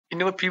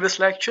In our previous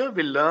lecture,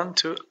 we learned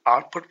to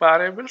output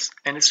variables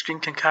and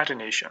string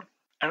concatenation.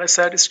 And I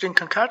said string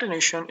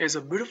concatenation is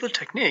a beautiful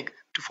technique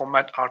to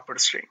format output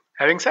string.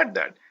 Having said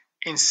that,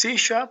 in C#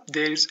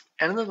 there is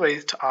another way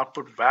to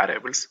output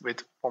variables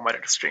with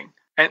formatted string.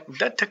 And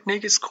that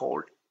technique is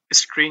called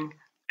string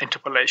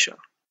interpolation.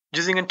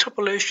 Using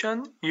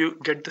interpolation, you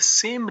get the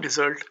same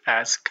result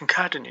as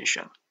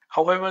concatenation.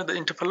 However, the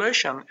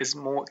interpolation is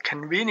more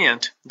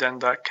convenient than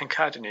the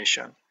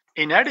concatenation.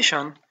 In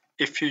addition,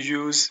 if you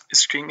use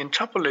string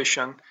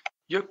interpolation,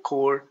 your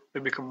code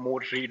will become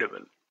more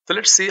readable. So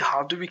let's see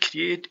how do we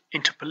create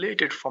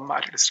interpolated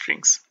formatted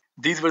strings.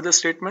 These were the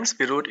statements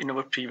we wrote in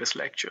our previous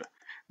lecture.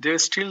 They're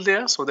still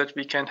there so that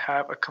we can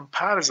have a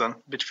comparison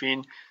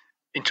between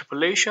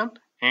interpolation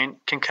and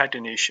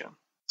concatenation.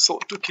 So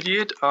to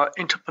create an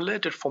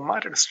interpolated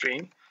formatted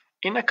string,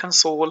 in a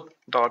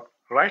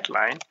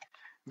console.writeLine,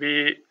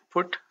 we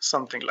put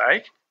something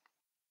like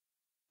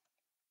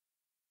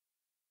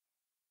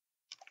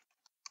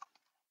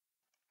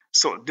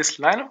so this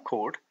line of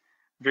code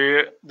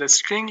where the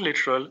string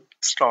literal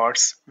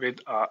starts with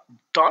a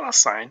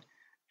 $sign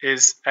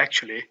is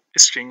actually a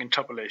string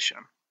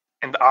interpolation.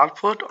 And the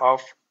output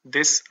of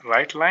this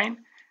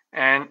writeLine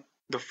and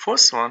the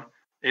first one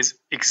is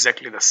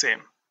exactly the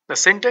same. The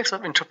syntax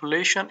of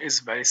interpolation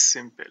is very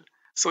simple.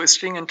 So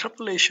string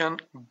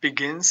interpolation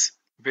begins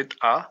with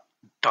a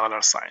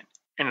 $sign.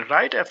 And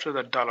right after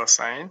the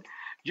 $sign,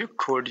 you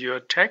code your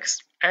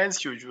text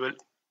as usual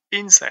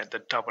inside the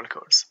double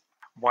quotes.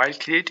 While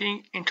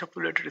creating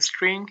interpolated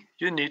string,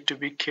 you need to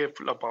be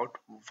careful about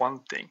one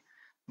thing.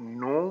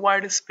 No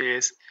white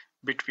space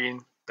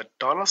between the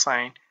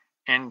 $sign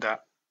and the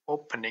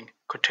opening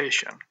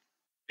quotation.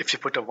 If you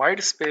put a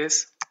white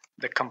space,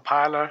 the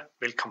compiler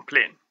will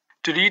complain.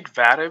 To read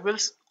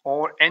variables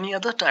or any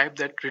other type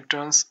that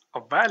returns a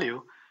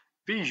value,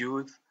 we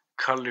use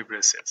curly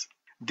braces.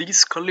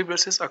 These curly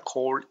braces are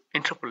called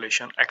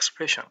interpolation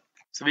expression.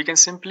 So we can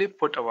simply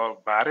put our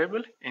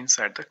variable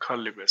inside the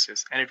curly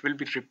braces and it will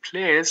be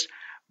replaced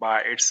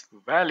by its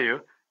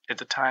value at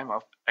the time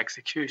of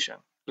execution.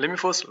 Let me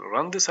first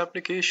run this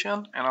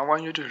application and I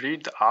want you to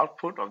read the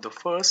output of the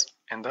first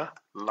and the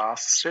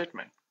last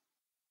statement.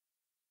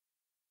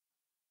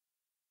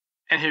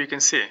 And here you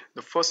can see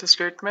the first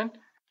statement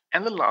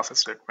and the last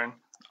statement,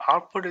 the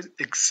output is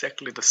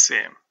exactly the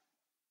same.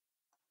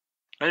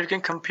 Now you can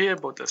compare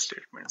both the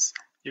statements.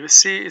 You will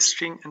see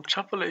string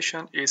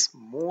interpolation is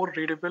more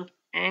readable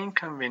and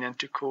convenient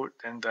to code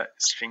than the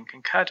string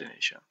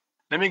concatenation.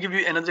 Let me give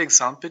you another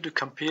example to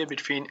compare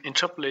between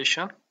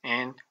interpolation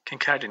and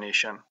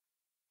concatenation.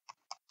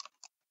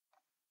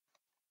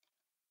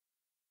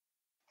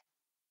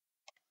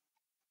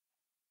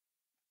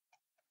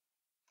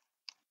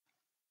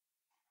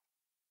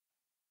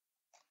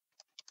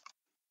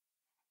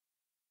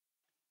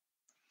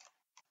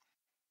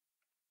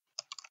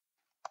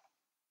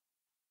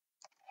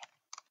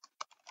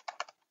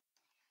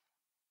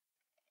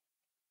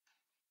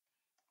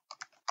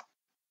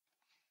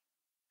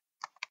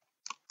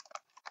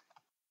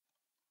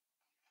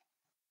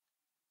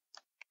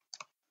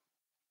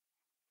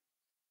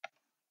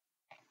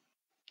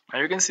 Now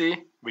you can see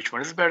which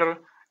one is better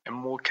and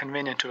more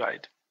convenient to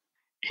write.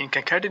 In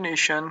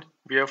concatenation,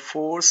 we are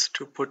forced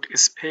to put a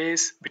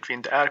space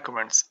between the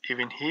arguments,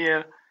 even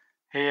here,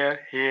 here,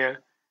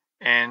 here,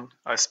 and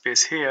a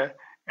space here,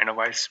 and a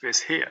white space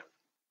here.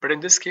 But in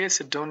this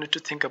case, you don't need to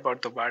think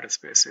about the white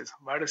spaces.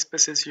 White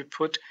spaces you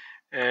put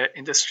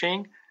in the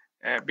string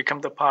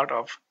become the part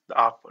of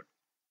the output.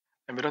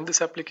 When we run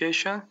this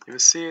application, you will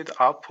see the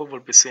output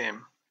will be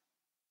same.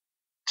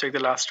 Check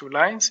the last two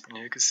lines, and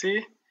you can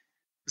see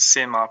the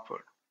same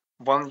output.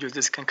 One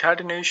uses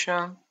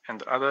concatenation and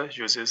the other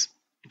uses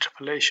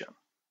interpolation.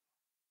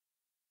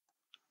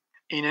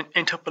 In an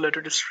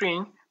interpolated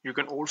string, you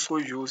can also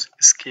use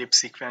escape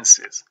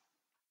sequences.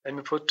 Let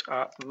me put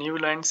a new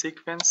line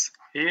sequence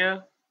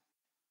here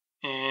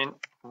and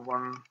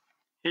one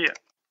here.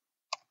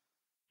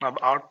 Now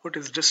the output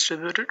is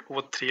distributed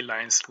over 3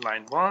 lines,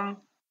 line 1,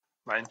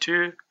 line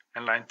 2,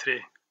 and line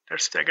 3.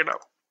 Let's check it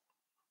out.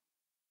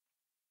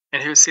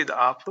 And here you see the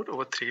output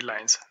over 3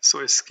 lines. So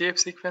escape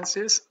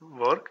sequences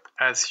work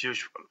as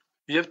usual.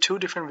 You have 2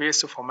 different ways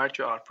to format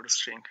your output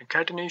string,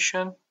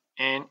 concatenation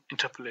and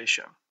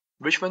interpolation.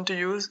 Which one to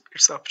use?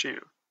 It's up to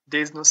you. There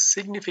is no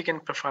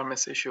significant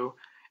performance issue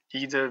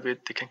either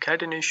with the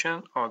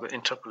concatenation or the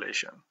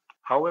interpolation.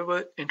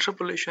 However,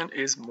 interpolation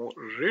is more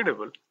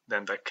readable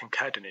than the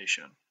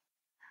concatenation.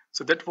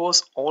 So that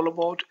was all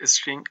about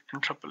string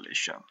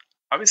interpolation.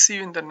 I will see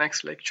you in the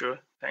next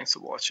lecture. Thanks for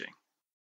watching.